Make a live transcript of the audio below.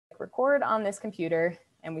record on this computer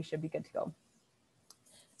and we should be good to go.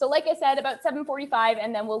 So like I said, about 7:45,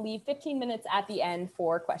 and then we'll leave 15 minutes at the end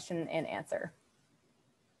for question and answer.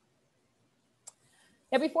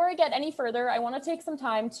 Now, before I get any further, I want to take some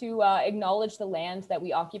time to acknowledge the land that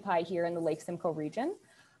we occupy here in the Lake Simcoe region.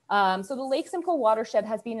 So the Lake Simcoe watershed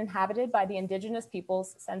has been inhabited by the Indigenous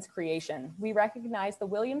peoples since creation. We recognize the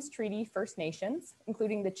Williams Treaty First Nations,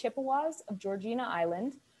 including the Chippewas of Georgina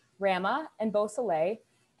Island, Rama and Beausoleil,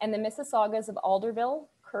 and the Mississaugas of Alderville,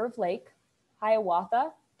 Curve Lake,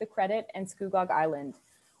 Hiawatha, the Credit, and Scugog Island.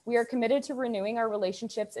 We are committed to renewing our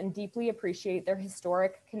relationships and deeply appreciate their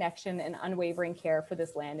historic connection and unwavering care for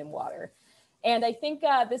this land and water. And I think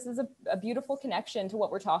this is a beautiful connection to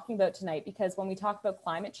what we're talking about tonight, because when we talk about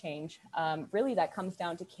climate change, really that comes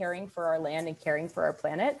down to caring for our land and caring for our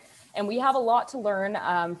planet. And we have a lot to learn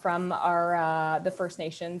from the First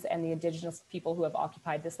Nations and the Indigenous people who have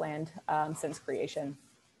occupied this land since creation.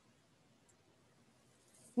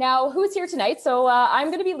 Now, who's here tonight? So I'm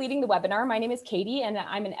going to be leading the webinar. My name is Katie, and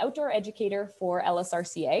I'm an outdoor educator for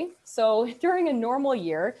LSRCA. So during a normal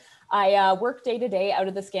year, I work day to day out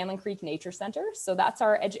of the Scanlon Creek Nature Center. So that's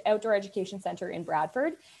our outdoor education center in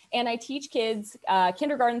Bradford. And I teach kids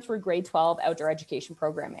kindergarten through grade 12 outdoor education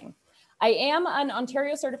programming. I am an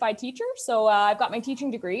Ontario certified teacher. So I've got my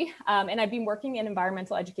teaching degree, and I've been working in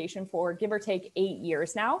environmental education for give or take 8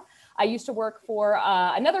 years now. I used to work for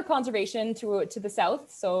another conservation to the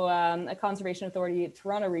south, so a conservation authority,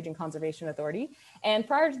 Toronto Region Conservation Authority. And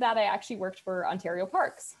prior to that, I actually worked for Ontario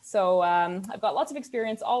Parks. So I've got lots of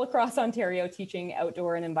experience all across Ontario teaching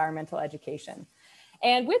outdoor and environmental education.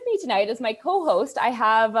 And with me tonight as my co-host, I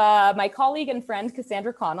have my colleague and friend,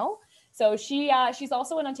 Cassandra Connell. So she's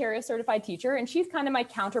also an Ontario certified teacher, and she's kind of my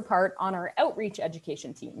counterpart on our outreach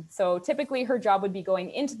education team. So typically her job would be going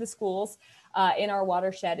into the schools in our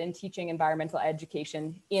watershed and teaching environmental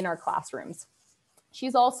education in our classrooms.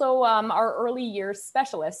 She's also our early years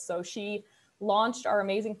specialist. So she launched our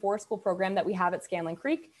amazing forest school program that we have at Scanlon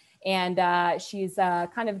Creek. And she's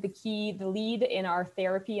kind of the lead in our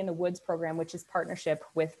Therapy in the Woods program, which is partnership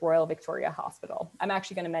with Royal Victoria Hospital. I'm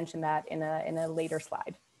actually going to mention that in a later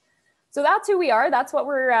slide. So that's who we are. That's what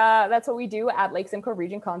we do at Lake Simcoe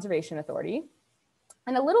Region Conservation Authority.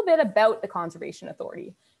 And a little bit about the Conservation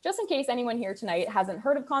Authority, just in case anyone here tonight hasn't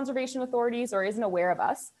heard of conservation authorities or isn't aware of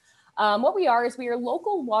us. What we are is we are a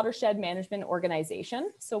local watershed management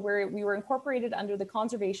organization. So we were incorporated under the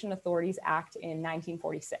Conservation Authorities Act in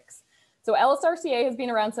 1946. So LSRCA has been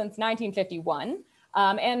around since 1951.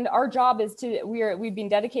 And our job is we've been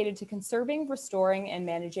dedicated to conserving, restoring, and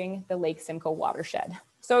managing the Lake Simcoe watershed.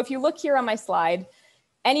 So if you look here on my slide,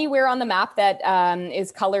 anywhere on the map that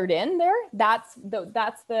is colored in there, that's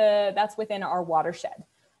within our watershed.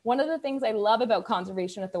 One of the things I love about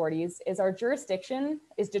conservation authorities is our jurisdiction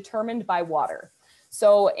is determined by water.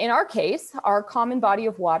 So in our case, our common body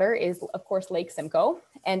of water is, of course, Lake Simcoe.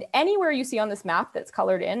 And anywhere you see on this map that's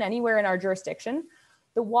colored in, anywhere in our jurisdiction,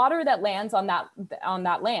 the water that lands on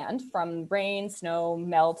that land from rain, snow,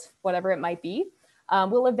 melt, whatever it might be,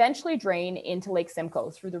 will eventually drain into Lake Simcoe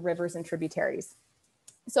through the rivers and tributaries.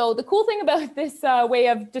 So the cool thing about this way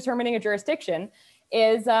of determining a jurisdiction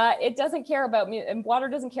is it doesn't care about, water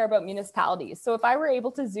doesn't care about municipalities. So if I were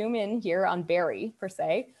able to zoom in here on Barrie per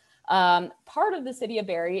se, part of the city of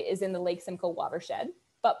Barrie is in the Lake Simcoe watershed,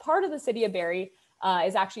 but part of the city of Barrie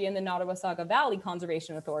is actually in the Nottawasaga Valley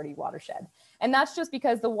Conservation Authority watershed. And that's just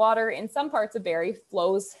because the water in some parts of Barrie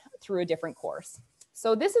flows through a different course.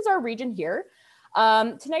 So this is our region here.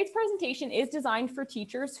 Tonight's presentation is designed for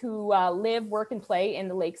teachers who live, work, and play in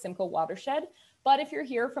the Lake Simcoe watershed. But if you're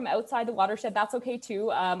here from outside the watershed, that's okay too.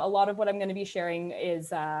 A lot of what I'm going to be sharing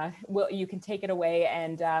is, you can take it away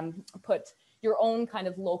and put your own kind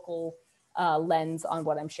of local lens on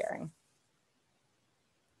what I'm sharing.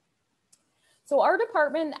 So our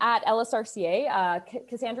department at LSRCA,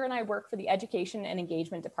 Cassandra and I work for the Education and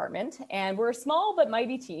Engagement Department, and we're a small but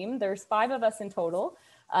mighty team. There's 5 of us in total,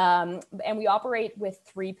 and we operate with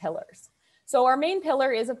 3 pillars. So our main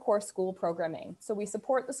pillar is, of course, school programming. So we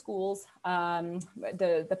support the schools,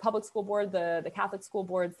 the public school board, the Catholic school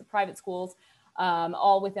boards, the private schools,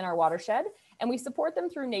 all within our watershed. And we support them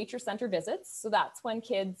through nature center visits. So that's when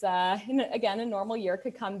kids, again, a normal year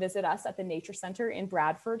could come visit us at the Nature Center in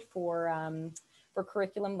Bradford for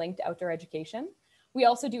curriculum linked outdoor education. We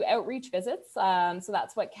also do outreach visits. So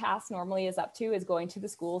that's what Cass normally is up to, is going to the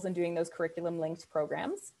schools and doing those curriculum linked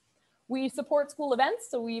programs. We support school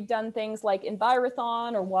events. So we've done things like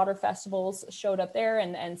Envirothon or water festivals, showed up there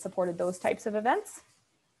and supported those types of events.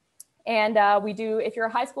 And we do, if you're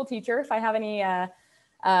a high school teacher, if I have any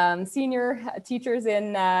senior teachers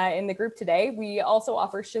in the group today. We also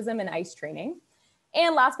offer SHISM and ICE training.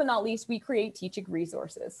 And last but not least, we create teaching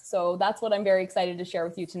resources. So that's what I'm very excited to share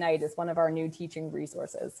with you tonight is one of our new teaching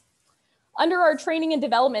resources. Under our training and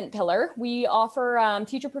development pillar, we offer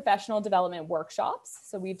teacher professional development workshops.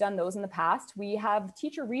 So we've done those in the past. We have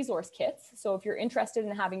teacher resource kits. So if you're interested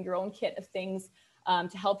in having your own kit of things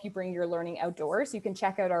to help you bring your learning outdoors, you can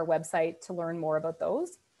check out our website to learn more about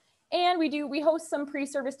those. And we host some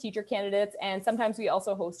pre-service teacher candidates, and sometimes we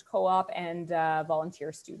also host co-op and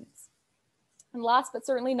volunteer students. And last but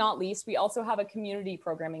certainly not least, we also have a community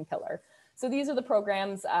programming pillar. So these are the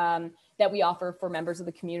programs that we offer for members of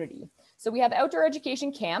the community. So we have outdoor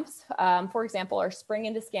education camps. For example, our Spring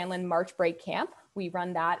into Scanlan March Break Camp. We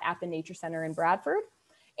run that at the Nature Center in Bradford.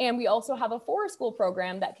 And we also have a forest school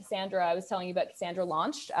program that I was telling you about, Cassandra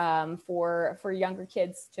launched for younger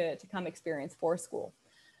kids to come experience forest school.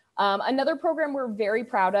 Another program we're very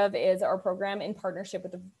proud of is our program in partnership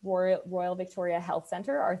with the Royal Victoria Health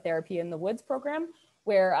Centre, our Therapy in the Woods program,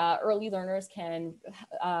 where early learners can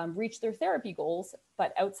reach their therapy goals,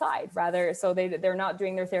 but outside rather. So they're not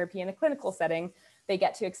doing their therapy in a clinical setting. They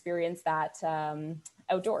get to experience that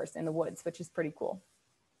outdoors in the woods, which is pretty cool.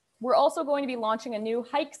 We're also going to be launching a new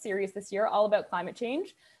hike series this year, all about climate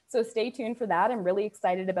change. So stay tuned for that. I'm really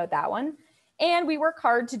excited about that one. And we work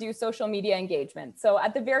hard to do social media engagement. So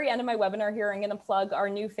at the very end of my webinar here, I'm going to plug our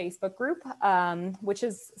new Facebook group, which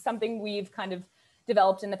is something we've kind of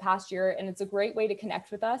developed in the past year. And it's a great way to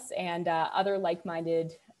connect with us and other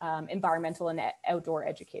like-minded environmental and outdoor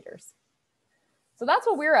educators. So that's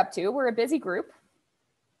what we're up to. We're a busy group.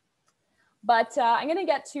 But I'm going to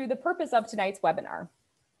get to the purpose of tonight's webinar.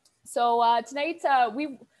 So tonight's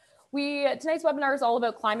webinar is all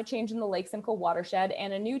about climate change in the Lake Simcoe watershed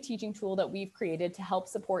and a new teaching tool that we've created to help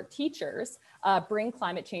support teachers bring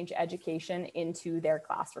climate change education into their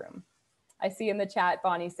classroom. I see in the chat,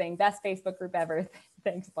 Bonnie saying best Facebook group ever.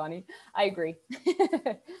 Thanks, Bonnie. I agree.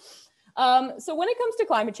 So when it comes to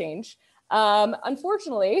climate change,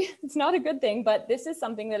 unfortunately, it's not a good thing, but this is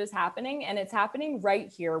something that is happening, and it's happening right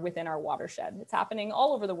here within our watershed. It's happening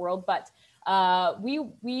all over the world, but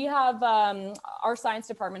we have, our science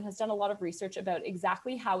department has done a lot of research about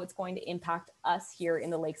exactly how it's going to impact us here in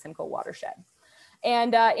the Lake Simcoe watershed.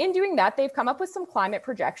 And in doing that, they've come up with some climate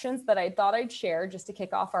projections that I thought I'd share just to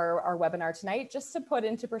kick off our webinar tonight, just to put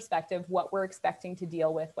into perspective what we're expecting to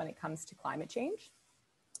deal with when it comes to climate change.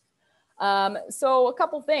 So a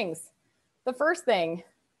couple things. The first thing,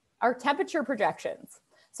 our temperature projections.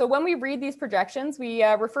 So when we read these projections, we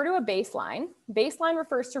refer to a baseline. Baseline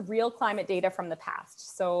refers to real climate data from the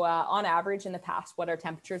past. So on average in the past, what our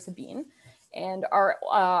temperatures have been. And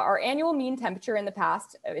our annual mean temperature in the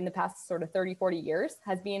past sort of 30, 40 years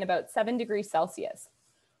has been about 7 degrees Celsius.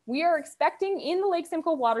 We are expecting in the Lake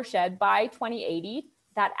Simcoe watershed by 2080,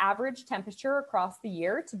 that average temperature across the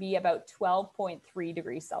year to be about 12.3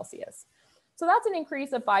 degrees Celsius. So that's an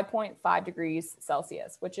increase of 5.5 degrees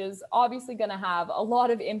Celsius, which is obviously going to have a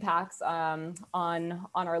lot of impacts on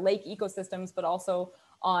our lake ecosystems, but also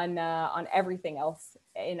on everything else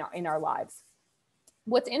in our lives.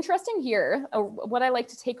 What's interesting here, what I like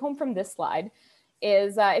to take home from this slide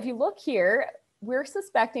is if you look here, we're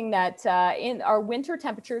suspecting that in our winter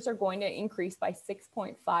temperatures are going to increase by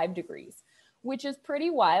 6.5 degrees, which is pretty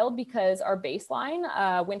wild because our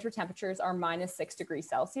baseline winter temperatures are -6 degrees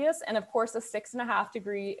Celsius. And of course, a 6.5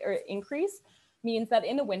 degree increase means that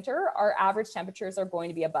in the winter, our average temperatures are going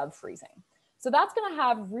to be above freezing. So that's going to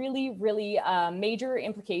have really, really major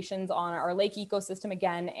implications on our lake ecosystem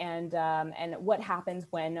again, and what happens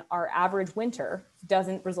when our average winter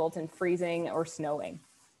doesn't result in freezing or snowing.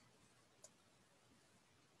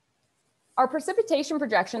 Our precipitation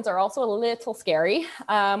projections are also a little scary.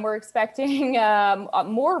 We're expecting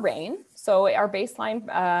more rain. So our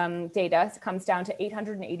baseline data comes down to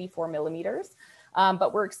 884 millimeters,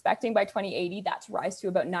 but we're expecting by 2080 that to rise to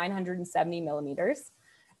about 970 millimeters.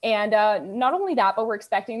 And not only that, but we're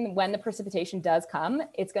expecting when the precipitation does come,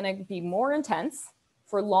 it's going to be more intense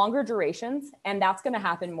for longer durations, and that's going to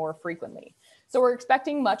happen more frequently. So we're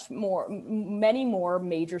expecting many more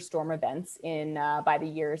major storm events by the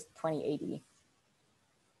years 2080.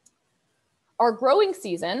 Our growing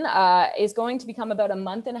season is going to become about a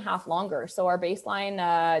month and a half longer. So our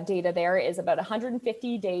baseline data there is about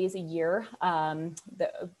 150 days a year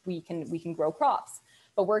that we can grow crops.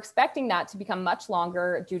 But we're expecting that to become much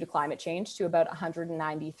longer due to climate change to about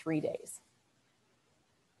 193 days.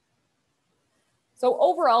 So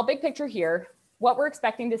overall, big picture here, what we're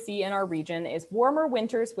expecting to see in our region is warmer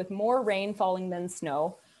winters with more rain falling than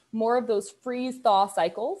snow, more of those freeze-thaw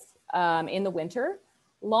cycles in the winter,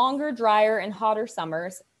 longer, drier, and hotter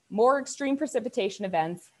summers, more extreme precipitation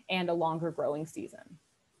events, and a longer growing season.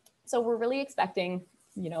 So we're really expecting,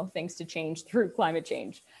 things to change through climate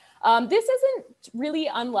change. This isn't really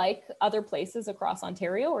unlike other places across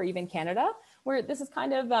Ontario or even Canada, where this is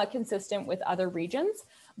kind of consistent with other regions.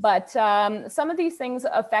 But some of these things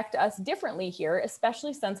affect us differently here,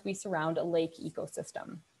 especially since we surround a lake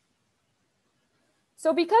ecosystem.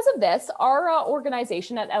 So because of this, our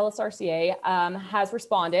organization at LSRCA has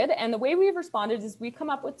responded. And the way we've responded is we've come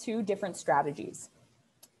up with 2 different strategies.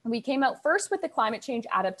 We came out first with the climate change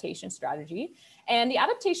adaptation strategy. And the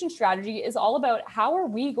adaptation strategy is all about how are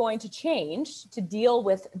we going to change to deal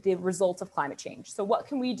with the results of climate change? So what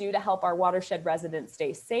can we do to help our watershed residents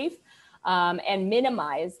stay safe and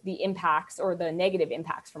minimize the impacts or the negative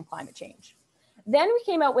impacts from climate change? Then we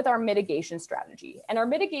came out with our mitigation strategy. And our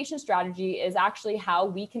mitigation strategy is actually how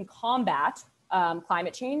we can combat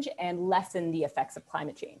climate change and lessen the effects of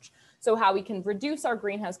climate change. So how we can reduce our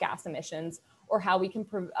greenhouse gas emissions, or how we can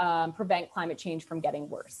prevent climate change from getting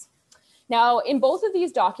worse. Now, in both of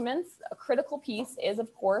these documents, a critical piece is,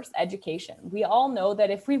 of course, education. We all know that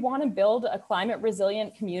if we want to build a climate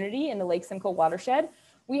resilient community in the Lake Simcoe watershed,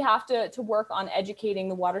 we have to work on educating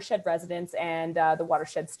the watershed residents and the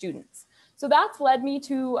watershed students. So that's led me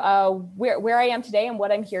to where I am today and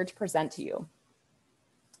what I'm here to present to you.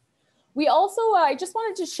 We also, I just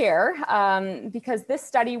wanted to share, because this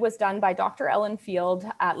study was done by Dr. Ellen Field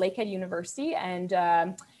at Lakehead University and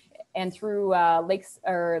through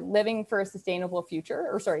Learning for a Sustainable Future,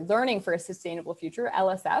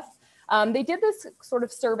 LSF. They did this sort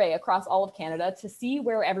of survey across all of Canada to see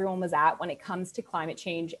where everyone was at when it comes to climate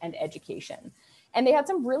change and education. And they had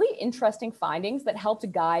some really interesting findings that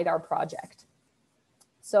helped guide our project.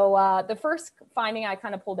 So the first finding I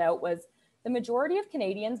kind of pulled out was the majority of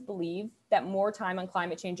Canadians believe that more time on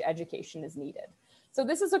climate change education is needed. So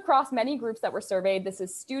this is across many groups that were surveyed. This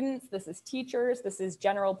is students, this is teachers, this is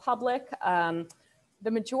general public. The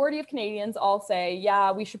majority of Canadians all say,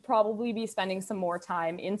 yeah, we should probably be spending some more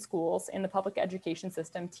time in schools, in the public education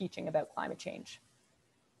system, teaching about climate change.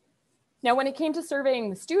 Now, when it came to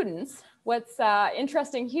surveying the students, what's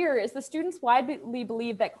interesting here is the students widely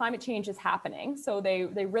believe that climate change is happening. So they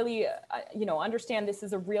really, understand this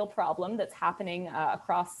is a real problem that's happening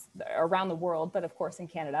around the world, but of course in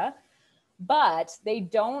Canada. But they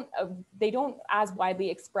don't as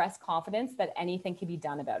widely express confidence that anything can be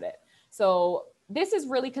done about it. So this is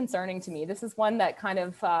really concerning to me. This is one that kind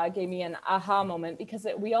of gave me an aha moment, because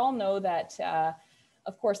we all know that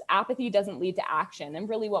of course, apathy doesn't lead to action. And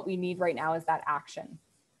really what we need right now is that action.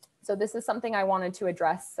 So this is something I wanted to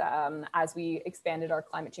address as we expanded our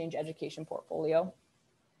climate change education portfolio.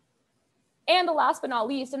 And last but not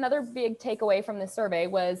least, another big takeaway from this survey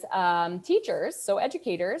was teachers, so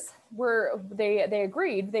educators, they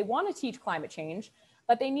agreed they want to teach climate change,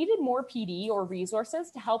 but they needed more PD or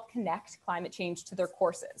resources to help connect climate change to their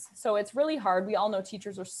courses. So it's really hard. We all know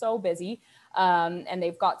teachers are so busy and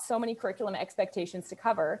they've got so many curriculum expectations to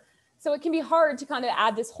cover. So it can be hard to kind of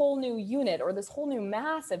add this whole new unit or this whole new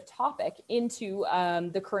massive topic into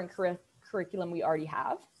the current curriculum we already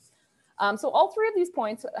have. So all 3 of these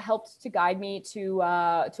points helped to guide me to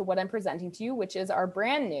what I'm presenting to you, which is our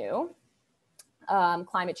brand new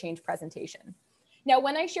climate change presentation. Now,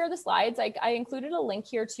 when I share the slides, I included a link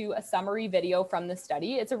here to a summary video from the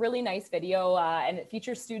study. It's a really nice video and it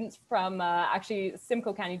features students from actually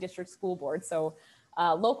Simcoe County District School Board, so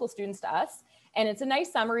local students to us. And it's a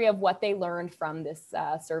nice summary of what they learned from this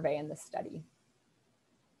survey and this study.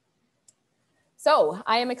 So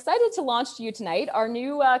I am excited to launch to you tonight our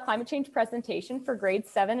new climate change presentation for grades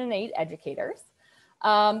 7 and 8 educators.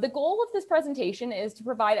 The goal of this presentation is to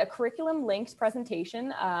provide a curriculum linked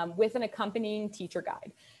presentation with an accompanying teacher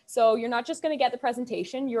guide. So you're not just going to get the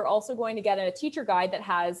presentation, you're also going to get a teacher guide that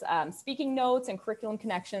has speaking notes and curriculum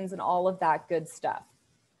connections and all of that good stuff.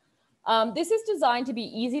 This is designed to be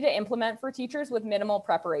easy to implement for teachers with minimal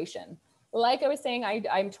preparation. Like I was saying,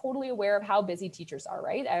 I'm totally aware of how busy teachers are,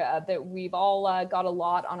 right? That we've all got a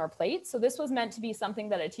lot on our plate. So this was meant to be something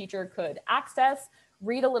that a teacher could access,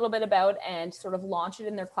 read a little bit about, and sort of launch it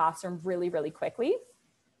in their classroom really, really quickly.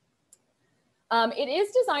 It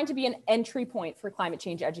is designed to be an entry point for climate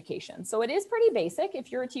change education. So it is pretty basic. If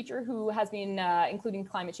you're a teacher who has been including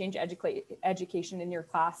climate change education in your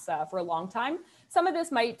class for a long time, some of this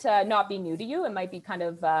might not be new to you. It might be kind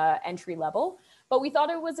of entry level. But we thought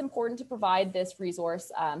it was important to provide this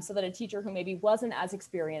resource so that a teacher who maybe wasn't as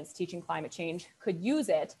experienced teaching climate change could use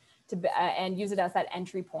it and use it as that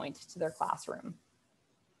entry point to their classroom.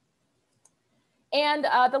 And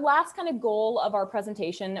the last kind of goal of our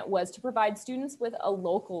presentation was to provide students with a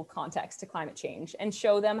local context to climate change and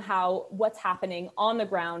show them how what's happening on the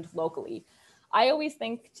ground locally. I always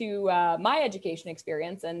think to my education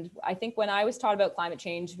experience, and I think when I was taught about climate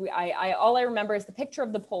change, all I remember is the picture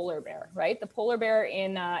of the polar bear, right? The polar bear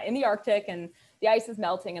in the Arctic, and the ice is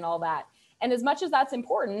melting and all that. And as much as that's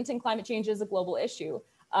important, and climate change is a global issue,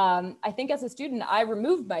 I think as a student, I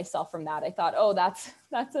removed myself from that. I thought, oh, that's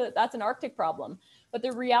an Arctic problem. But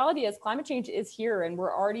the reality is climate change is here and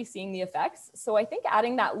we're already seeing the effects. So I think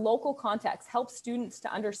adding that local context helps students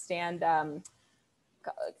to understand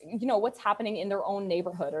what's happening in their own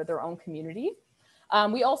neighborhood or their own community.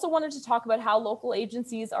 We also wanted to talk about how local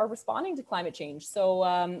agencies are responding to climate change. So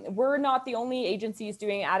we're not the only agencies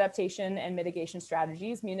doing adaptation and mitigation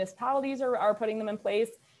strategies. Municipalities are putting them in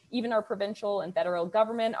place. Even our provincial and federal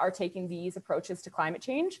government are taking these approaches to climate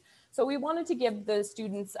change. So we wanted to give the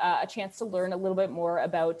students a chance to learn a little bit more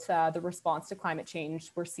about the response to climate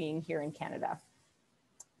change we're seeing here in Canada.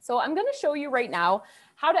 So I'm going to show you right now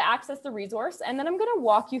how to access the resource, and then I'm going to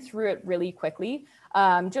walk you through it really quickly,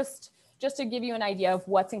 just to give you an idea of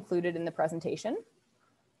what's included in the presentation.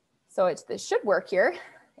 So this should work here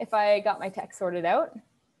if I got my text sorted out.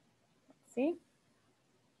 Let's see.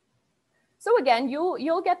 So again,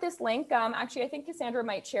 you'll get this link. Actually, I think Cassandra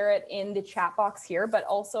might share it in the chat box here, but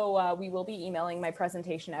also we will be emailing my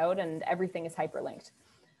presentation out, and everything is hyperlinked.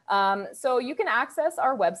 So you can access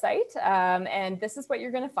our website, and this is what you're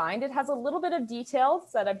going to find. It has a little bit of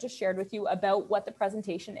details that I've just shared with you about what the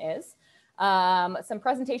presentation is, some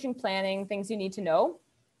presentation planning, things you need to know.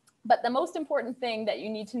 But the most important thing that you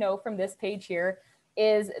need to know from this page here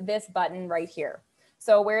is this button right here.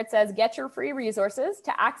 So where it says get your free resources,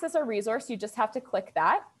 to access our resource, you just have to click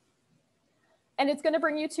that. And it's going to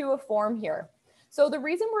bring you to a form here. So the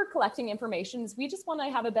reason we're collecting information is we just want to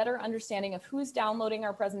have a better understanding of who's downloading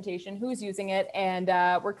our presentation, who's using it, and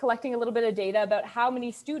we're collecting a little bit of data about how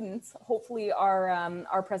many students hopefully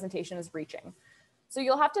our presentation is reaching. So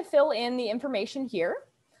you'll have to fill in the information here.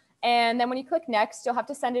 And then when you click next, you'll have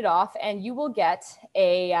to send it off and you will get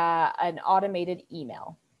an automated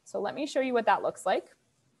email. So let me show you what that looks like.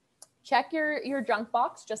 Check your junk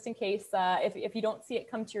box just in case if you don't see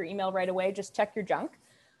it come to your email right away, just check your junk.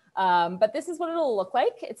 But this is what it'll look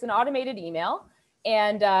like. It's an automated email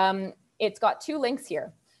and it's got two links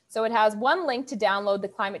here. So it has one link to download the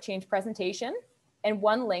climate change presentation and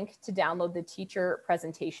one link to download the teacher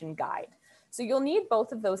presentation guide. So you'll need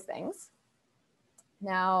both of those things.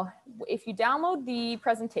 Now, if you download the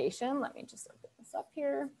presentation, let me just open this up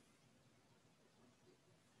here.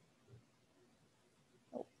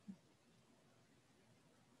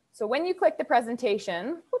 So when you click the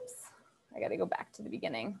presentation, whoops, I got to go back to the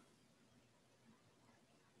beginning.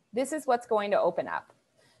 This is what's going to open up.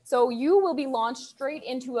 So you will be launched straight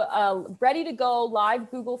into a ready to go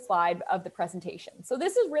live Google slide of the presentation. So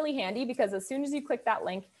this is really handy because as soon as you click that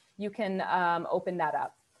link, you can open that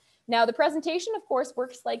up. Now the presentation, of course,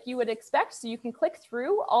 works like you would expect. So you can click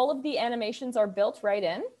through. All of the animations are built right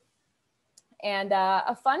in. And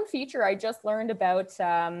a fun feature I just learned about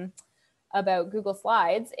Google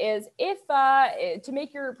Slides is to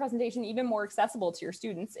make your presentation even more accessible to your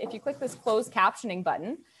students, if you click this closed captioning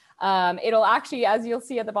button, it'll actually, as you'll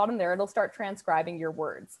see at the bottom there, it'll start transcribing your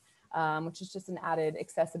words, which is just an added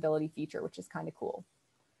accessibility feature, which is kind of cool.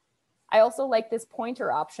 I also like this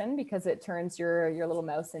pointer option because it turns your little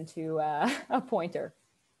mouse into a pointer.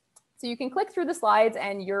 So you can click through the slides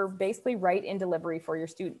and you're basically right in delivery for your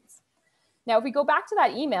students. Now, if we go back to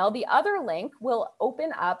that email, the other link will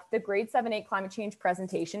open up the grade 7-8 climate change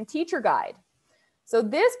presentation teacher guide. So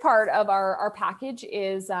this part of our package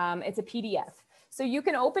is, it's a PDF. So you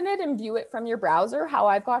can open it and view it from your browser, how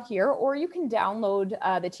I've got here, or you can download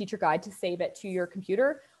the teacher guide to save it to your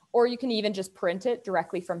computer, or you can even just print it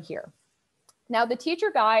directly from here. Now, the teacher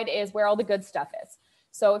guide is where all the good stuff is.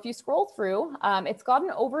 So if you scroll through, it's got an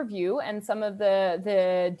overview and some of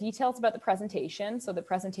the details about the presentation, so the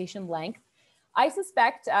presentation length. I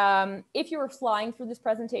suspect if you were flying through this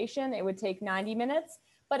presentation, it would take 90 minutes.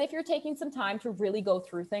 But if you're taking some time to really go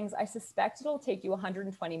through things, I suspect it'll take you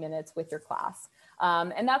 120 minutes with your class.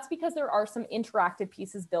 And that's because there are some interactive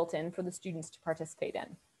pieces built in for the students to participate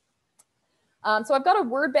in. So I've got a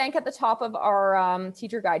word bank at the top of our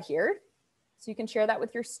teacher guide here. So you can share that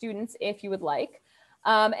with your students if you would like.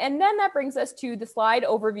 And then that brings us to the slide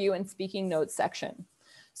overview and speaking notes section.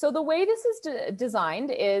 So the way this is designed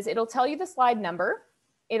is it'll tell you the slide number,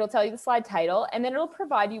 it'll tell you the slide title, and then it'll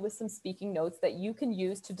provide you with some speaking notes that you can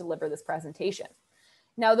use to deliver this presentation.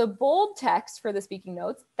 Now the bold text for the speaking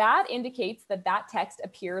notes, that indicates that that text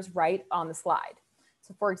appears right on the slide.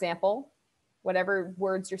 So for example, whatever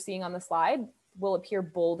words you're seeing on the slide will appear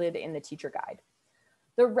bolded in the teacher guide.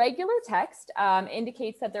 The regular text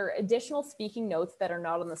indicates that there are additional speaking notes that are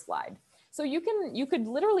not on the slide. So you could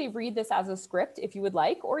literally read this as a script if you would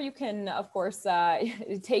like, or you can, of course,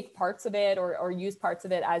 take parts of it or use parts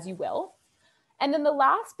of it as you will. And then the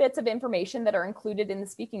last bits of information that are included in the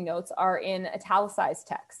speaking notes are in italicized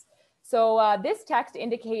text. So this text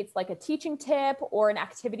indicates like a teaching tip or an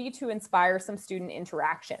activity to inspire some student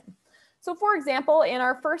interaction. So for example, in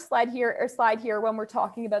our first slide here, when we're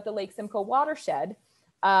talking about the Lake Simcoe watershed,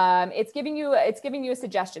 it's giving you a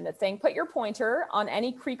suggestion. It's saying, put your pointer on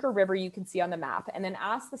any creek or river you can see on the map, and then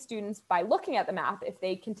ask the students by looking at the map if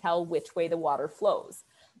they can tell which way the water flows.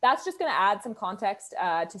 That's just going to add some context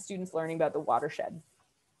to students learning about the watershed.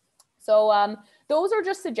 So those are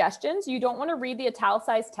just suggestions. You don't want to read the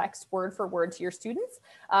italicized text word for word to your students.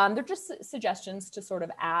 They're just suggestions to sort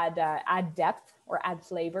of add depth or add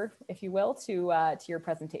flavor, if you will, to your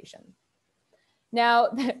presentation. Now,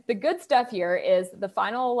 the good stuff here is the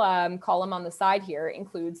final column on the side here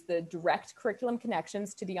includes the direct curriculum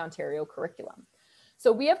connections to the Ontario curriculum.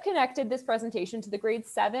 So we have connected this presentation to the grade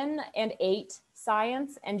 7 and 8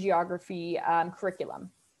 science and geography curriculum.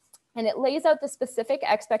 And it lays out the specific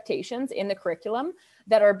expectations in the curriculum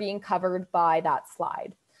that are being covered by that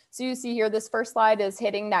slide. So you see here, this first slide is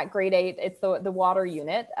hitting that grade 8. It's the water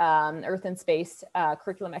unit, Earth and Space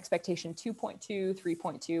curriculum expectation 2.2,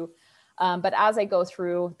 3.2. But as I go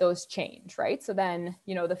through, those change, right? So then,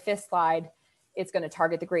 you know, the 5th slide, it's going to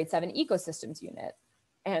target the grade 7 ecosystems unit,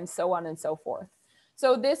 and so on and so forth.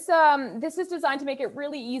 So this is designed to make it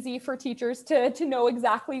really easy for teachers to know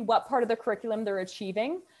exactly what part of the curriculum they're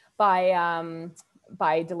achieving by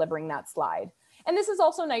delivering that slide. And this is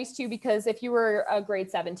also nice too, because if you were a grade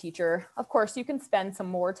 7 teacher, of course, you can spend some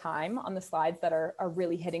more time on the slides that are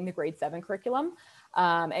really hitting the grade 7 curriculum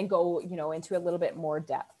and go, you know, into a little bit more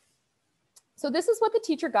depth. So this is what the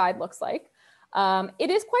teacher guide looks like. It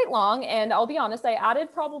is quite long, and I'll be honest, I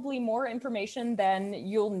added probably more information than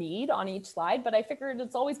you'll need on each slide, but I figured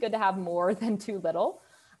it's always good to have more than too little.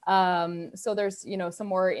 So there's, you know, some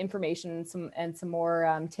more information and some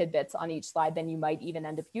more tidbits on each slide than you might even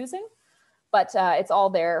end up using, but it's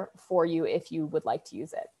all there for you if you would like to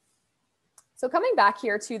use it. So coming back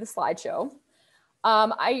here to the slideshow,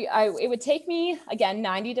 it would take me, again,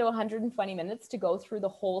 90 to 120 minutes to go through the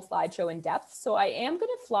whole slideshow in depth. So I am going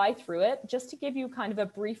to fly through it just to give you kind of a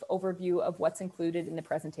brief overview of what's included in the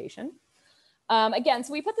presentation. Again,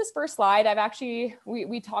 so we put this first slide.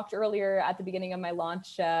 We talked earlier at the beginning of my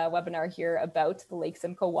launch webinar here about the Lake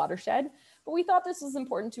Simcoe watershed, but we thought this was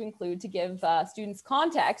important to include to give students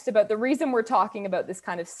context about the reason we're talking about this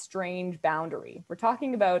kind of strange boundary. We're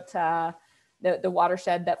talking about the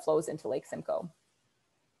watershed that flows into Lake Simcoe.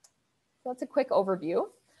 So that's a quick overview.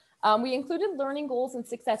 We included learning goals and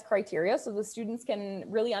success criteria so the students can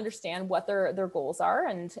really understand what their goals are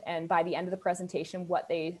and by the end of the presentation, what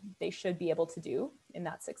they should be able to do in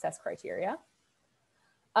that success criteria.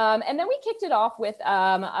 And then we kicked it off with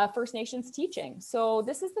a First Nations teaching. So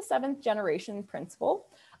this is the 7th generation principle,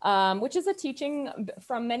 which is a teaching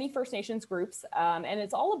from many First Nations groups. And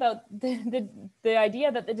it's all about the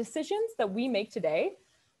idea that the decisions that we make today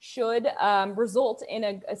should result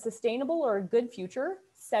in a sustainable or a good future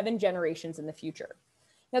 7 generations in the future.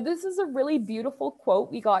 Now, this is a really beautiful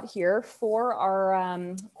quote we got here for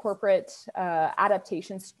our corporate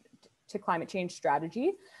adaptations to climate change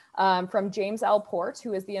strategy from James L. Port,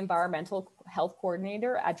 who is the Environmental Health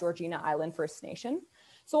Coordinator at Georgina Island First Nation.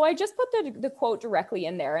 So I just put the quote directly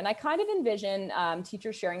in there, and I kind of envision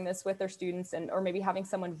teachers sharing this with their students or maybe having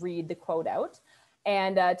someone read the quote out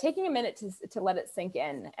and taking a minute to let it sink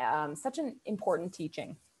in. Such an important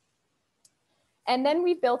teaching. And then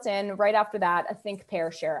we built in right after that a think,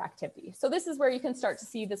 pair, share activity. So this is where you can start to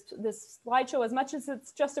see this slideshow. As much as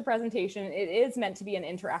it's just a presentation, it is meant to be an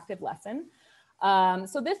interactive lesson.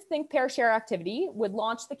 So this think, pair, share activity would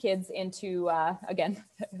launch the kids into, again,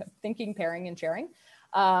 thinking, pairing, and sharing.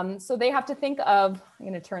 So they have to think of, I'm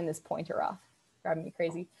going to turn this pointer off, driving me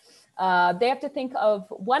crazy. They have to think of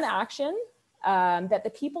one action that the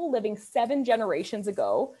people living 7 generations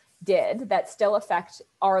ago did that still affect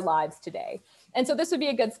our lives today. And so this would be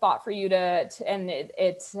a good spot for you to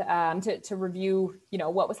review, you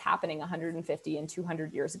know, what was happening 150 and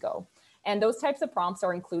 200 years ago. And those types of prompts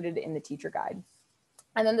are included in the teacher guide.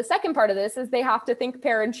 And then the second part of this is they have to think,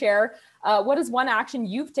 pair, and share what is one action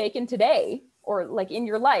you've taken today or like in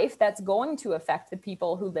your life that's going to affect the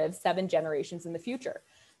people who live 7 generations in the future.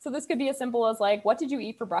 So this could be as simple as like, what did you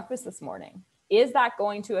eat for breakfast this morning? Is that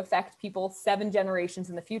going to affect people 7 generations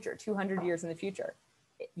in the future, 200 years in the future?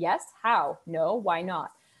 Yes, how? No, why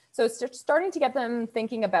not? So it's just starting to get them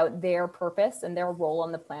thinking about their purpose and their role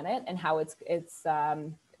on the planet and how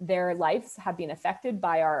their lives have been affected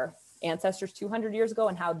by our ancestors 200 years ago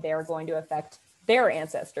and how they're going to affect their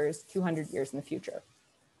ancestors 200 years in the future.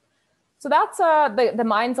 So that's the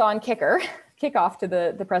Minds On kickoff to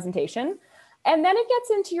the presentation. And then it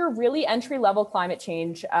gets into your really entry-level climate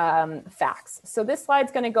change facts. So this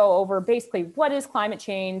slide's going to go over basically what is climate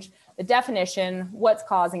change, the definition, what's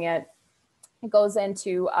causing it. It goes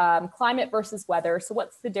into climate versus weather. So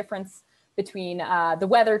what's the difference between the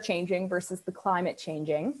weather changing versus the climate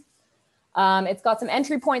changing? It's got some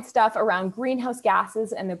entry point stuff around greenhouse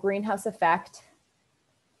gases and the greenhouse effect.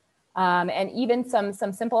 And even some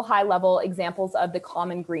simple high-level examples of the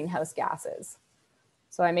common greenhouse gases.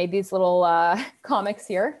 So I made these little comics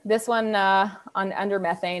here. This one under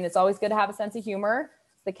methane. It's always good to have a sense of humor.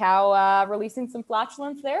 The cow releasing some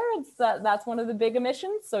flatulence there. That's one of the big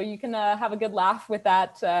emissions. So you can have a good laugh with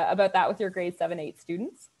that about that with your grade 7-8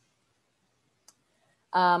 students.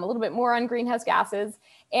 A little bit more on greenhouse gases.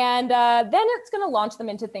 And then it's going to launch them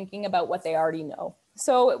into thinking about what they already know.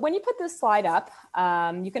 So when you put this slide up,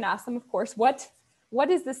 you can ask them, of course, what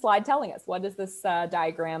is this slide telling us? What is this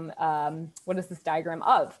diagram? What is this diagram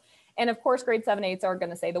of? And of course, grade 7-8s are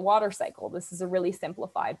going to say the water cycle. This is a really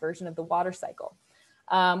simplified version of the water cycle,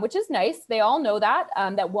 which is nice. They all know that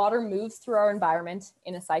water moves through our environment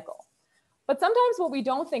in a cycle. But sometimes what we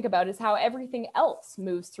don't think about is how everything else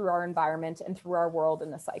moves through our environment and through our world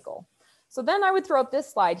in a cycle. So then I would throw up this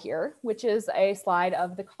slide here, which is a slide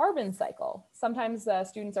of the carbon cycle. Sometimes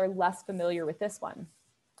students are less familiar with this one.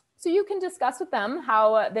 So you can discuss with them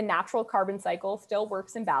how the natural carbon cycle still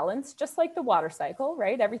works in balance, just like the water cycle,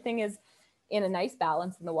 right? Everything is in a nice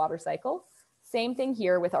balance in the water cycle. Same thing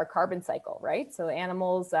here with our carbon cycle, right? So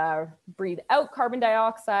animals breathe out carbon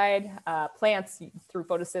dioxide, plants through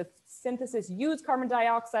photosynthesis use carbon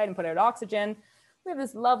dioxide and put out oxygen. We have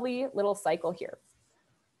this lovely little cycle here.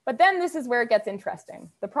 But then this is where it gets interesting.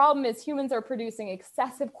 The problem is humans are producing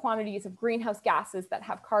excessive quantities of greenhouse gases that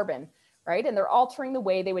have carbon, right? And they're altering the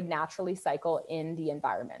way they would naturally cycle in the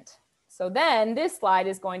environment. So then this slide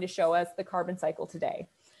is going to show us the carbon cycle today.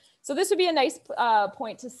 So this would be a nice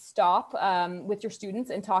point to stop with your students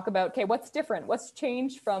and talk about, okay, what's different? What's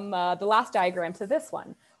changed from the last diagram to this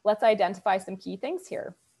one? Let's identify some key things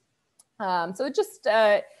here. So it just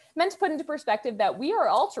meant to put into perspective that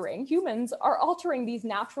humans are altering these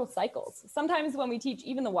natural cycles. Sometimes when we teach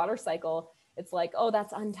even the water cycle, it's like, oh,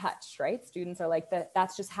 that's untouched, right? Students are like,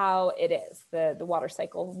 that's just how it is. The water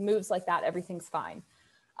cycle moves like that, everything's fine.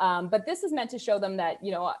 But this is meant to show them that,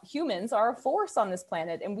 humans are a force on this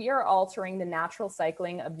planet and we are altering the natural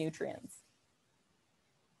cycling of nutrients.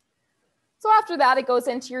 So after that, it goes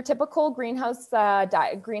into your typical greenhouse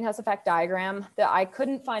effect diagram. I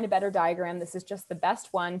couldn't find a better diagram. This is just the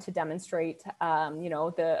best one to demonstrate,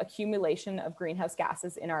 the accumulation of greenhouse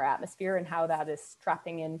gases in our atmosphere and how that is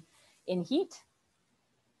trapping in heat.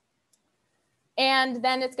 And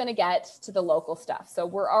then it's going to get to the local stuff. So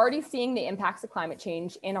we're already seeing the impacts of climate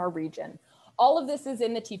change in our region. All of this is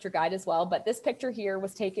in the teacher guide as well, but this picture here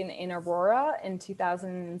was taken in Aurora in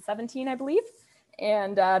 2017, I believe.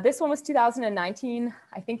 And this one was 2019,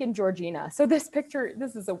 I think in Georgina. So this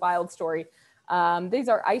is a wild story. These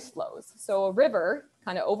are ice flows. So a river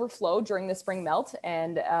kind of overflowed during the spring melt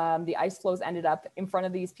and the ice flows ended up in front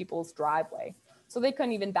of these people's driveway. So they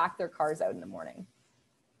couldn't even back their cars out in the morning.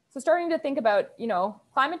 So starting to think about,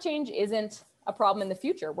 climate change isn't a problem in the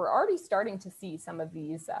future. We're already starting to see some of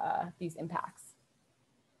these impacts.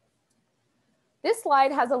 This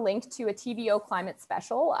slide has a link to a TVO climate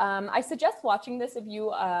special. I suggest watching this if you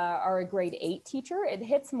are a grade 8 teacher. It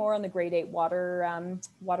hits more on the grade 8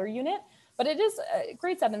 water unit, but it is,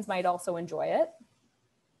 grade 7s might also enjoy it.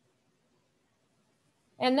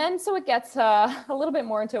 And then so it gets a little bit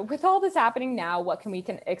more into, with all this happening now, what can we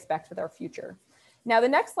expect with our future? Now, the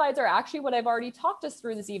next slides are actually what I've already talked us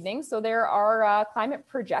through this evening. So there are climate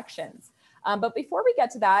projections. But before we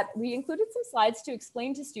get to that, we included some slides to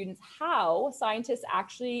explain to students how scientists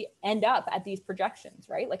actually end up at these projections,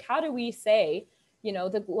 right? Like, how do we say,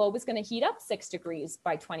 the globe is going to heat up 6 degrees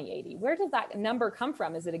by 2080? Where does that number come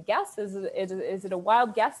from? Is it a guess? Is it a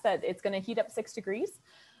wild guess that it's going to heat up 6 degrees?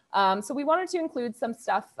 So we wanted to include some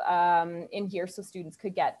stuff in here so students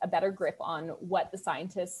could get a better grip on what the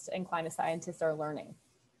scientists and climate scientists are learning.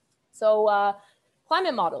 So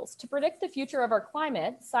climate models. To predict the future of our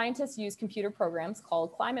climate, scientists use computer programs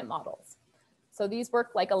called climate models. So these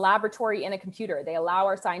work like a laboratory in a computer. They allow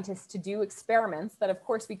our scientists to do experiments that, of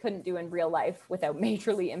course, we couldn't do in real life without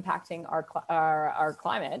majorly impacting our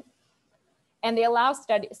climate. And they allow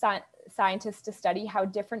scientists to study how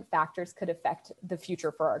different factors could affect the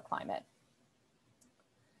future for our climate.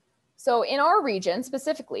 So in our region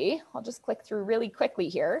specifically, I'll just click through really quickly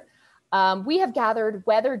here. We have gathered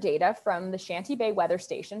weather data from the Shanty Bay Weather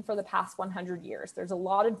Station for the past 100 years. There's a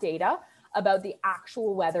lot of data about the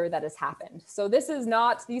actual weather that has happened. So this is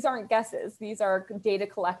not, these aren't guesses. These are data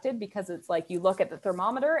collected because it's like you look at the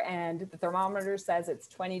thermometer and the thermometer says it's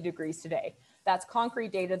 20 degrees today. That's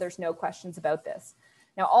concrete data. There's no questions about this.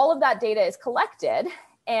 Now, all of that data is collected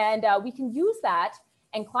and we can use that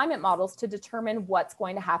and climate models to determine what's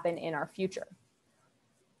going to happen in our future.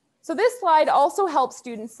 So this slide also helps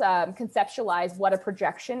students conceptualize what a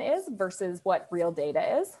projection is versus what real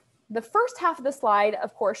data is. The first half of the slide,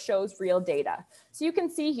 of course, shows real data. So you can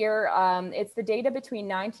see here, it's the data between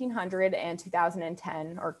 1900 and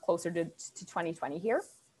 2010, or closer to 2020 here.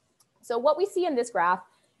 So what we see in this graph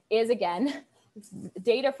is, again,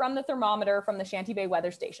 data from the thermometer from the Shanty Bay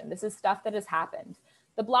Weather Station. This is stuff that has happened.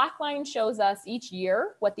 The black line shows us each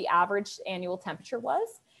year what the average annual temperature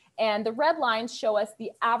was, and the red lines show us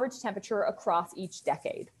the average temperature across each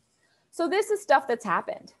decade. So this is stuff that's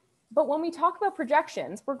happened. But when we talk about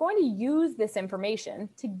projections, we're going to use this information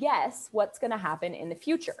to guess what's going to happen in the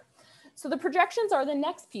future. So the projections are the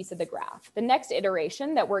next piece of the graph, the next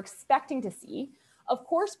iteration that we're expecting to see. Of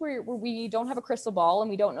course, we don't have a crystal ball and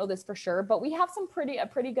we don't know this for sure, but we have a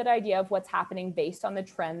pretty good idea of what's happening based on the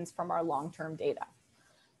trends from our long-term data.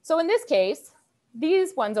 So in this case,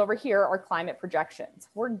 these ones over here are climate projections.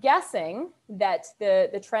 We're guessing that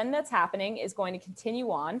the trend that's happening is going to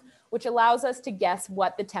continue on, which allows us to guess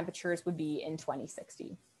what the temperatures would be in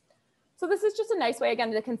 2060. So this is just a nice way,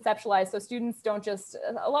 again, to conceptualize so students don't just,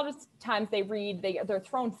 a lot of times they read, they're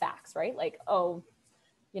thrown facts, right? Like, oh,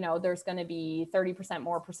 you know, there's going to be 30%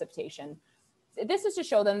 more precipitation. This is to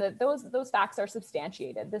show them that those facts are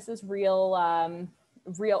substantiated. This is real,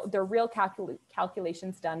 they're real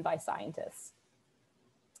calculations done by scientists.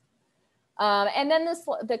 And then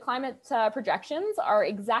the climate projections are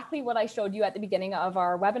exactly what I showed you at the beginning of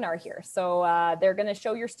our webinar here. So they're going to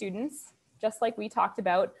show your students, just like we talked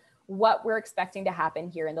about, what we're expecting to happen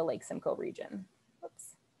here in the Lake Simcoe region.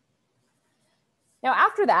 Oops. Now,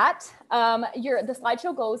 after that, the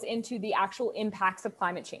slideshow goes into the actual impacts of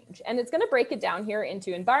climate change. And it's going to break it down here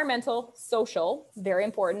into environmental, social, very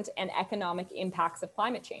important, and economic impacts of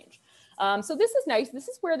climate change. So this is nice. This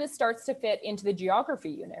is where this starts to fit into the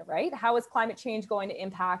geography unit, right? How is climate change going to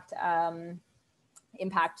impact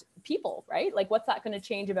people, right? Like what's that going to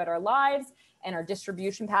change about our lives and our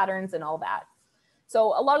distribution patterns and all that.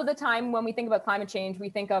 So a lot of the time when we think about climate change, we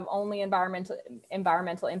think of only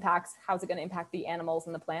environmental impacts. How's it going to impact the animals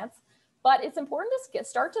and the plants? But it's important to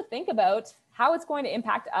start to think about how it's going to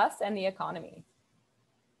impact us and the economy.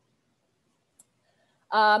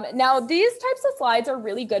 Now, these types of slides are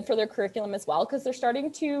really good for their curriculum as well, because they're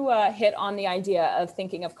starting to hit on the idea of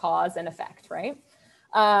thinking of cause and effect, right?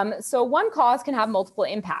 So one cause can have multiple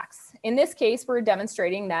impacts. In this case, we're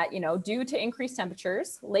demonstrating that, you know, due to increased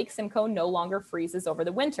temperatures, Lake Simcoe no longer freezes over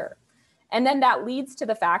the winter. And then that leads to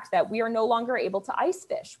the fact that we are no longer able to ice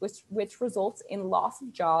fish, which results in loss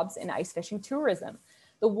of jobs in ice fishing tourism.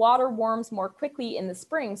 The water warms more quickly in the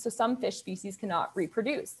spring, so some fish species cannot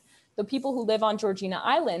reproduce. The people who live on Georgina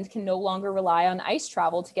Island can no longer rely on ice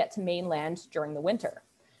travel to get to mainland during the winter.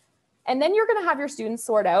 And then you're going to have your students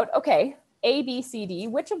sort out, okay, A, B, C, D,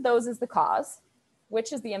 which of those is the cause,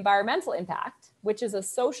 which is the environmental impact, which is a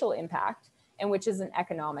social impact, and which is an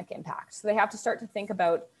economic impact. So they have to start to think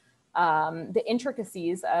about the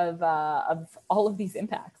intricacies of all of these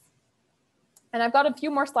impacts. And I've got a few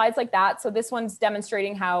more slides like that. So this one's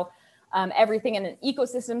demonstrating how everything in an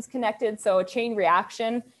ecosystem is connected. So a chain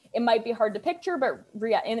reaction. It might be hard to picture, but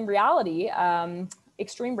in reality,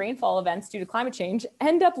 extreme rainfall events due to climate change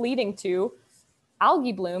end up leading to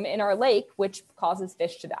algae bloom in our lake, which causes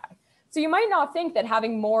fish to die. So you might not think that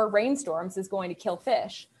having more rainstorms is going to kill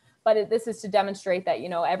fish, but this is to demonstrate that, you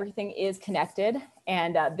know, everything is connected,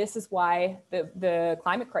 and this is why the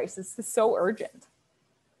climate crisis is so urgent.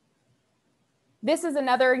 This is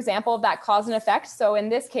another example of that cause and effect. So in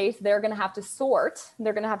this case, they're going to have to sort.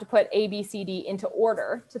 They're going to have to put A, B, C, D into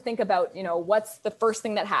order to think about, you know, what's the first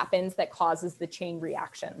thing that happens that causes the chain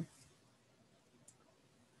reaction.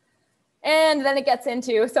 And then it gets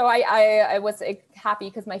into, so I was happy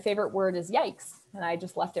because my favorite word is yikes, and I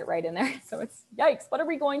just left it right in there. So it's yikes, what are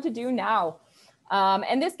we going to do now?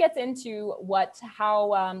 And this gets into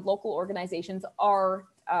how local organizations are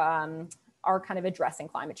kind of addressing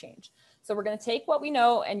climate change. So we're going to take what we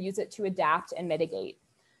know and use it to adapt and mitigate.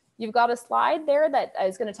 You've got a slide there that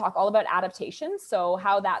is going to talk all about adaptation. So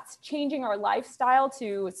how that's changing our lifestyle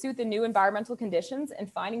to suit the new environmental conditions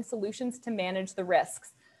and finding solutions to manage the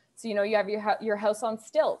risks. So, you know, you have your house on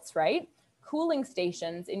stilts, right? Cooling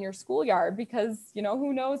stations in your schoolyard because, you know,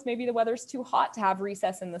 who knows, maybe the weather's too hot to have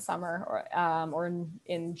recess in the summer or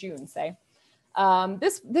in June, say.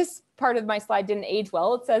 This part of my slide didn't age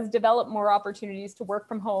well. It says develop more opportunities to work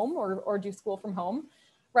from home or do school from home.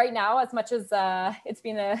 Right now, as much as it's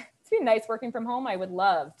been nice working from home, I would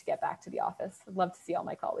love to get back to the office. I'd love to see all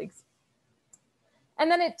my colleagues.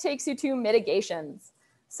 And then it takes you to mitigations.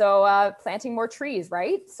 So planting more trees,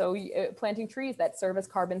 right? So planting trees that serve as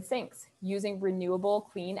carbon sinks, using renewable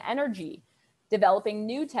clean energy, developing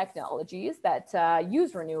new technologies that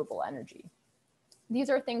use renewable energy. These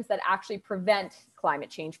are things that actually prevent climate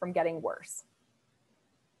change from getting worse.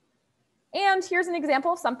 And here's an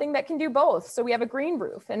example of something that can do both. So we have a green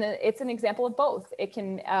roof, and it's an example of both. It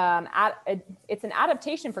can it's an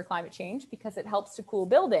adaptation for climate change because it helps to cool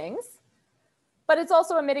buildings, but it's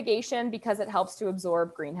also a mitigation because it helps to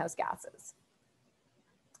absorb greenhouse gases.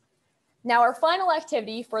 Now, our final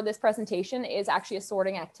activity for this presentation is actually a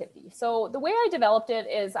sorting activity. So the way I developed it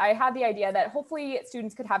is I had the idea that hopefully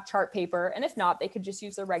students could have chart paper, and if not, they could just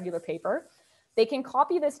use their regular paper. They can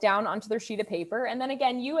copy this down onto their sheet of paper. And then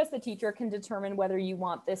again, you as the teacher can determine whether you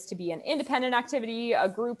want this to be an independent activity, a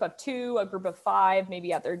group of 2, a group of 5,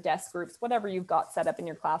 maybe at their desk groups, whatever you've got set up in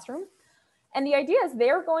your classroom. And the idea is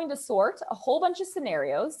they're going to sort a whole bunch of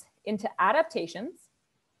scenarios into adaptations,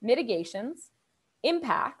 mitigations,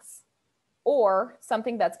 impacts, or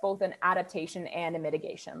something that's both an adaptation and a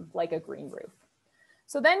mitigation, like a green roof.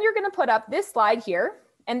 So then you're going to put up this slide here,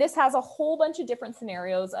 and this has a whole bunch of different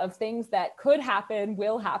scenarios of things that could happen,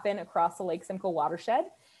 will happen across the Lake Simcoe watershed.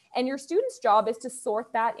 And your student's job is to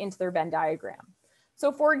sort that into their Venn diagram.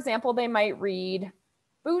 So for example, they might read,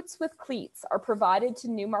 boots with cleats are provided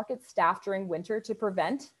to Newmarket staff during winter to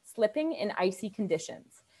prevent slipping in icy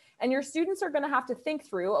conditions. And your students are going to have to think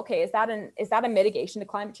through, okay, is that a mitigation to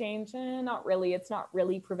climate change? Not really. It's not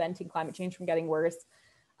really preventing climate change from getting worse.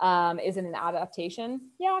 Is it an adaptation?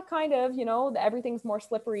 Yeah, kind of. You know, everything's more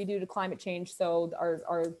slippery due to climate change. So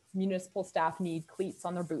our municipal staff need cleats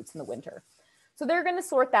on their boots in the winter. So they're going to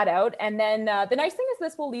sort that out. And then the nice thing is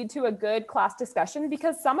this will lead to a good class discussion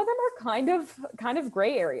because some of them are kind of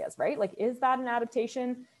gray areas, right? Like, is that an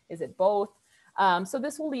adaptation? Is it both? So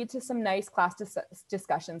this will lead to some nice class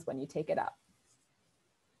discussions when you take it up.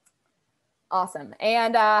 Awesome.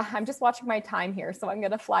 And I'm just watching my time here, so I'm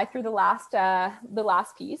going to fly through the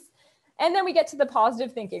last piece. And then we get to the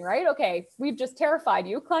positive thinking, right? Okay, we've just terrified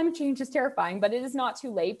you. Climate change is terrifying, but it is not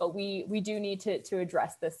too late, but we do need to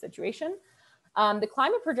address this situation. The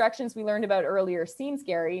climate projections we learned about earlier seem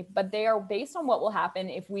scary, but they are based on what will happen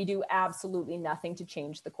if we do absolutely nothing to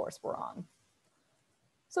change the course we're on.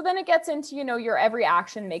 So then it gets into, you know, your every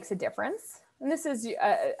action makes a difference. And this is,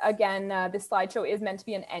 again, this slideshow is meant to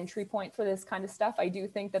be an entry point for this kind of stuff. I do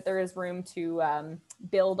think that there is room to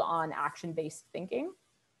build on action-based thinking.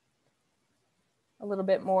 A little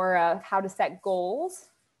bit more how to set goals.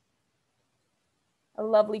 A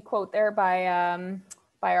lovely quote there by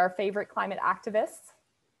our favorite climate activists.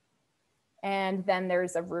 And then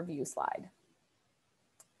there's a review slide.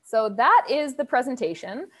 So that is the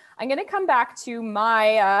presentation. I'm going to come back to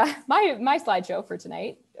my slideshow for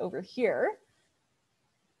tonight over here.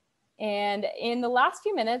 And in the last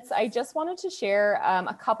few minutes, I just wanted to share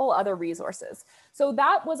a couple other resources. So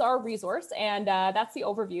that was our resource, and that's the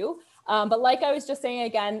overview. But like I was just saying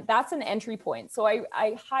again, that's an entry point. So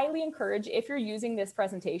I highly encourage, if you're using this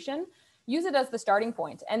presentation, use it as the starting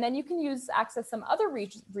point, and then you can access some other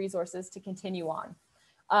resources to continue on.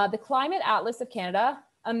 The Climate Atlas of Canada,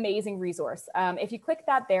 amazing resource. If you click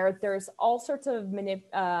that there's all sorts of,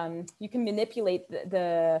 you can manipulate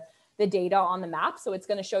the data on the map. So it's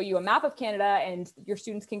going to show you a map of Canada, and your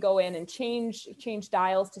students can go in and change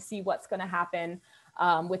dials to see what's going to happen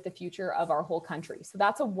with the future of our whole country. So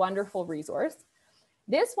that's a wonderful resource.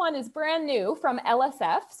 This one is brand new from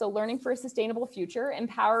LSF, so Learning for a Sustainable Future,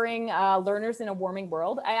 Empowering Learners in a Warming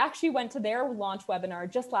World. I actually went to their launch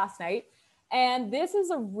webinar just last night, and this is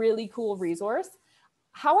a really cool resource.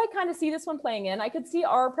 How I kind of see this one playing in, I could see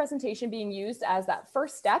our presentation being used as that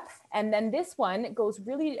first step, and then this one goes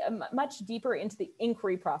really much deeper into the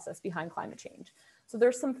inquiry process behind climate change. So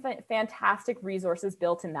there's some fantastic resources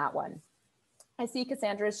built in that one. I see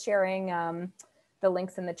Cassandra is sharing the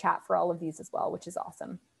links in the chat for all of these as well, which is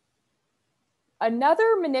awesome.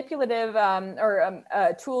 Another manipulative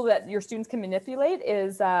tool that your students can manipulate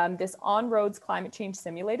is this On-Roads Climate Change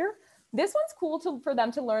Simulator. This one's cool for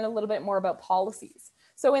them to learn a little bit more about policies.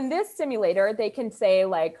 So in this simulator, they can say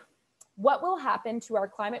like, what will happen to our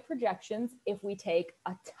climate projections if we take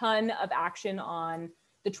a ton of action on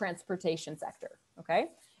the transportation sector, okay?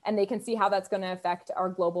 And they can see how that's going to affect our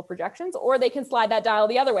global projections, or they can slide that dial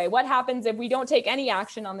the other way. What happens if we don't take any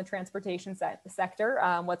action on the transportation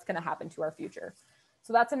sector? What's going to happen to our future?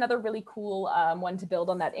 So that's another really cool one to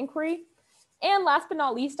build on that inquiry. And last but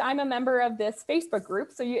not least, I'm a member of this Facebook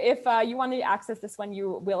group. So if you want to access this one,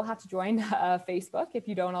 you will have to join Facebook if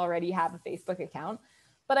you don't already have a Facebook account.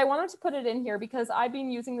 But I wanted to put it in here because I've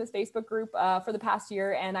been using this Facebook group for the past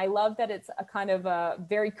year, and I love that it's a kind of a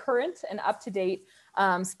very current and up-to-date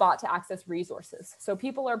spot to access resources. So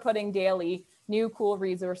people are putting daily new cool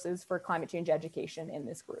resources for climate change education in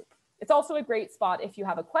this group. It's also a great spot if you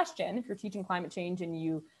have a question, if you're teaching climate change and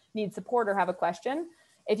you need support or have a question.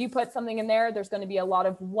 If you put something in there, there's going to be a lot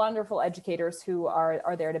of wonderful educators who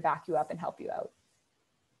are there to back you up and help you out.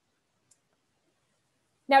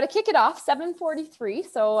 Now to kick it off, 7:43,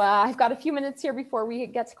 so I've got a few minutes here before we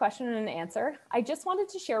get to question and answer. I just wanted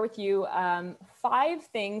to share with you 5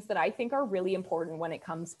 things that I think are really important when it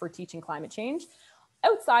comes for teaching climate change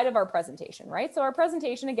outside of our presentation, right? So our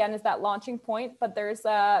presentation, again, is that launching point, but there's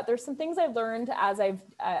some things I've learned as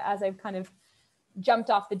I've kind of jumped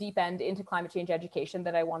off the deep end into climate change education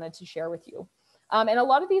that I wanted to share with you. And a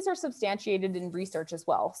lot of these are substantiated in research as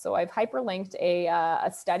well. So I've hyperlinked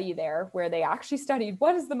a study there where they actually studied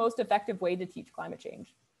what is the most effective way to teach climate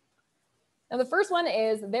change. Now, the first one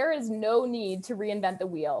is there is no need to reinvent the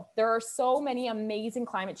wheel. There are so many amazing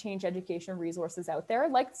climate change education resources out there,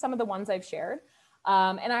 like some of the ones I've shared.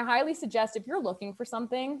 And I highly suggest if you're looking for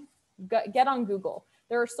something, get on Google.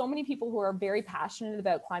 There are so many people who are very passionate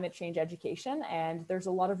about climate change education, and there's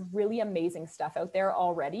a lot of really amazing stuff out there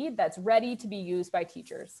already that's ready to be used by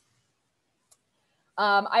teachers.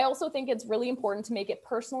 I also think it's really important to make it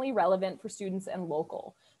personally relevant for students and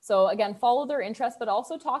local. So again, follow their interests, but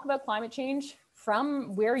also talk about climate change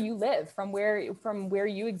from where you live, from where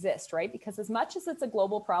you exist, right? Because as much as it's a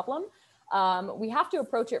global problem, we have to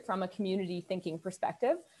approach it from a community thinking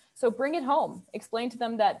perspective. So bring it home, explain to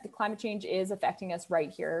them that the climate change is affecting us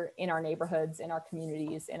right here in our neighborhoods, in our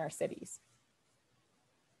communities, in our cities.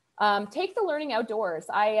 Take the learning outdoors.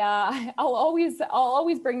 I'll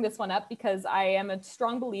always bring this one up because I am a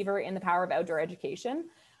strong believer in the power of outdoor education.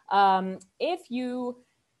 If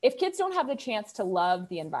kids don't have the chance to love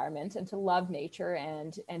the environment and to love nature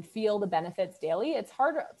and feel the benefits daily, it's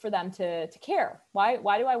hard for them to care. Why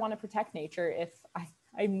do I want to protect nature if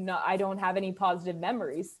I don't have any positive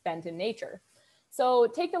memories spent in nature? So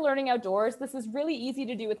take the learning outdoors. This is really easy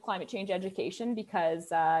to do with climate change education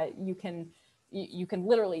because you can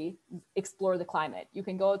literally explore the climate. You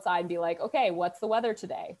can go outside and be like, okay, what's the weather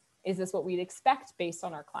today? Is this what we'd expect based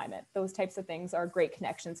on our climate? Those types of things are great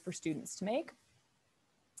connections for students to make.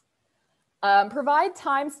 Provide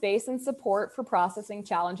time, space, and support for processing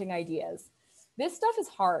challenging ideas. This stuff is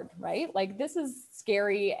hard, right? Like this is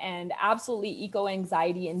scary and absolutely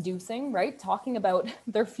eco-anxiety inducing, right? Talking about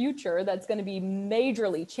their future that's going to be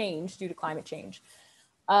majorly changed due to climate change.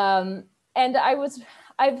 And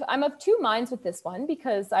I'm of two minds with this one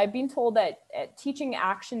because I've been told that teaching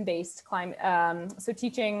action-based climate, so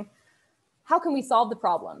teaching how can we solve the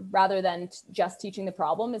problem rather than just teaching the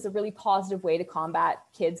problem is a really positive way to combat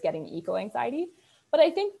kids getting eco-anxiety. But I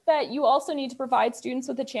think that you also need to provide students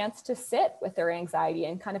with a chance to sit with their anxiety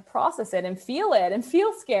and kind of process it and feel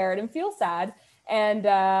scared and feel sad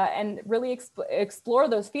and really explore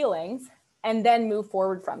those feelings and then move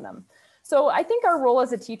forward from them. So I think our role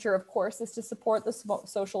as a teacher, of course, is to support the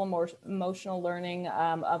social emotional learning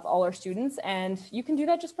of all our students. And you can do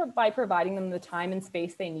that just by providing them the time and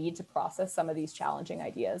space they need to process some of these challenging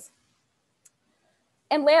ideas.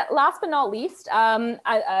 And last but not least,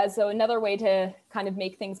 so another way to kind of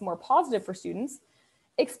make things more positive for students,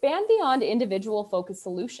 expand beyond individual focused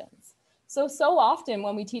solutions. So often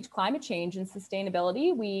when we teach climate change and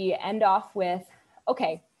sustainability, we end off with,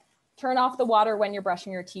 okay, turn off the water when you're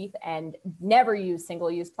brushing your teeth and never use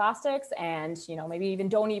single-use plastics and maybe even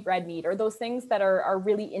don't eat red meat or those things that are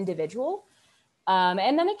really individual.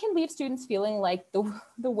 And then it can leave students feeling like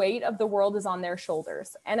the weight of the world is on their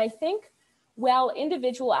shoulders. And I think while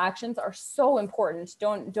individual actions are so important,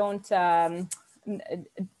 don't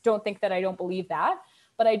think that I don't believe that,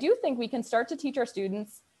 but I do think we can start to teach our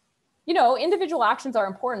students, individual actions are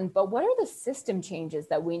important, but what are the system changes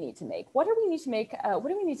that we need to make? What do we need to make? What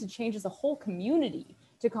do we need to change as a whole community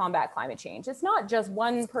to combat climate change? It's not just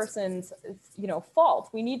one person's, fault.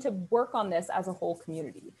 We need to work on this as a whole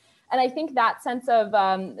community. And I think that sense of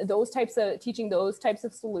teaching those types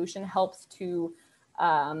of solution helps to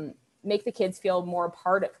make the kids feel more a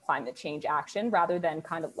part of climate change action rather than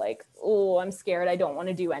kind of like, oh, I'm scared, I don't want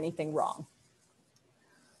to do anything wrong.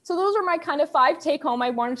 So those are my kind of 5 take home I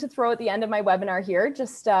wanted to throw at the end of my webinar here,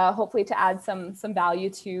 just hopefully to add some value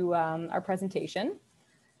to our presentation.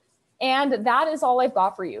 And that is all I've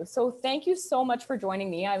got for you. So thank you so much for joining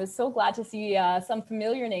me. I was so glad to see some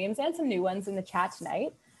familiar names and some new ones in the chat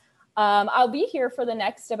tonight. I'll be here for the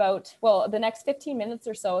next the next 15 minutes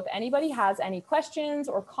or so. If anybody has any questions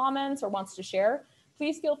or comments or wants to share,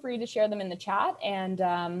 please feel free to share them in the chat, and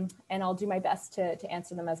I'll do my best to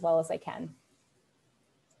answer them as well as I can.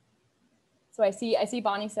 So I see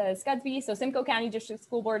Bonnie says Scudsby. So Simcoe County District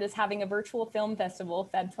School Board is having a virtual film festival,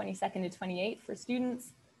 Feb 22nd to 28th for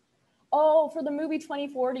students. Oh, for the movie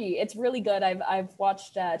 2040. It's really good. I've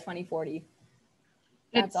watched 2040.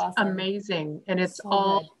 That's it's awesome. Amazing. And it's so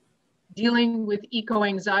all good. Dealing with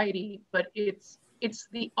eco-anxiety, but it's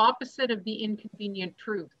the opposite of the inconvenient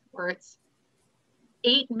truth, where it's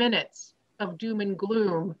 8 minutes of doom and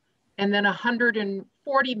gloom and then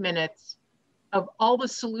 140 minutes of all the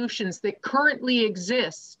solutions that currently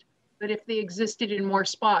exist, that if they existed in more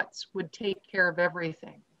spots would take care of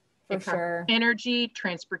everything. For sure. Energy,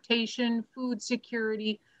 transportation, food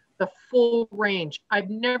security, the full range. I've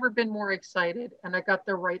never been more excited, and I got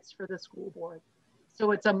the rights for the school board.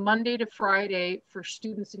 So it's a Monday to Friday for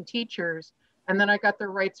students and teachers, and then I got the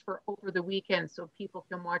rights for over the weekend so people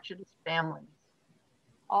can watch it as families.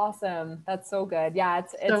 Awesome. That's so good. Yeah,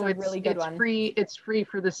 it's a really good one. It's free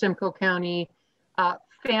for the Simcoe County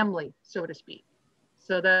family, so to speak.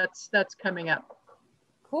 So that's coming up.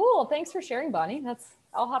 Cool. Thanks for sharing, Bonnie.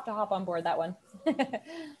 I'll have to hop on board that one.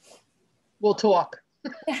 We'll talk.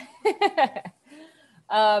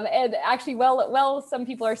 And actually, well, some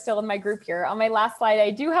people are still in my group here. On my last slide,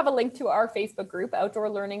 I do have a link to our Facebook group, Outdoor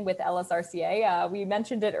Learning with LSRCA. We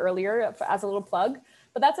mentioned it earlier as a little plug,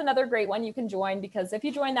 but that's another great one you can join, because if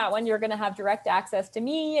you join that one, you're going to have direct access to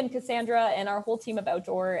me and Cassandra and our whole team of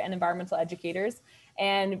outdoor and environmental educators.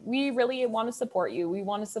 And we really want to support you. We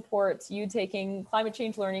want to support you taking climate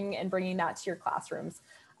change learning and bringing that to your classrooms.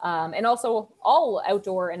 And also all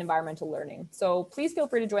outdoor and environmental learning. So please feel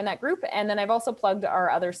free to join that group. And then I've also plugged our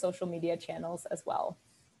other social media channels as well.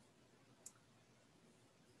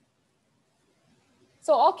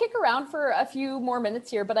 So I'll kick around for a few more minutes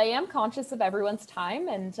here, but I am conscious of everyone's time.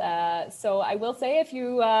 And so I will say, if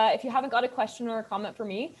you haven't got a question or a comment for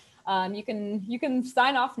me, you can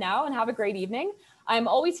sign off now and have a great evening. I'm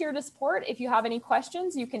always here to support. If you have any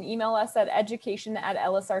questions, you can email us at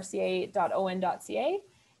education@lsrca.on.ca.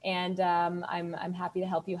 And I'm happy to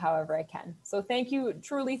help you however I can. So thank you,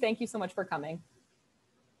 truly, thank you so much for coming.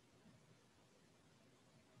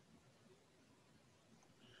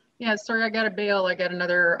 Yeah, sorry, I got to bail. I got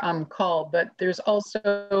another call, but there's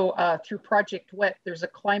also through Project WET, there's a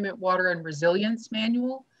climate, water, and resilience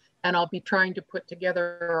manual, and I'll be trying to put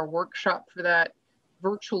together a workshop for that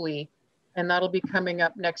virtually, and that'll be coming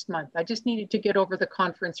up next month. I just needed to get over the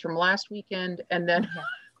conference from last weekend, and then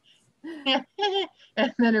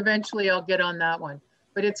and then eventually I'll get on that one,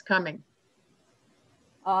 but it's coming.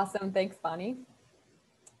 Awesome. Thanks, Bonnie.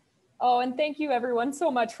 Oh, and thank you everyone so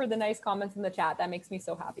much for the nice comments in the chat. That makes me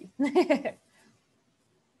so happy.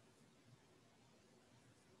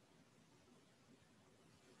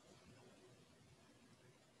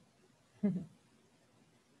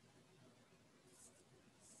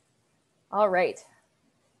 All right.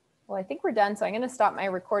 Well, I think we're done. So I'm going to stop my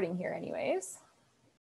recording here anyways.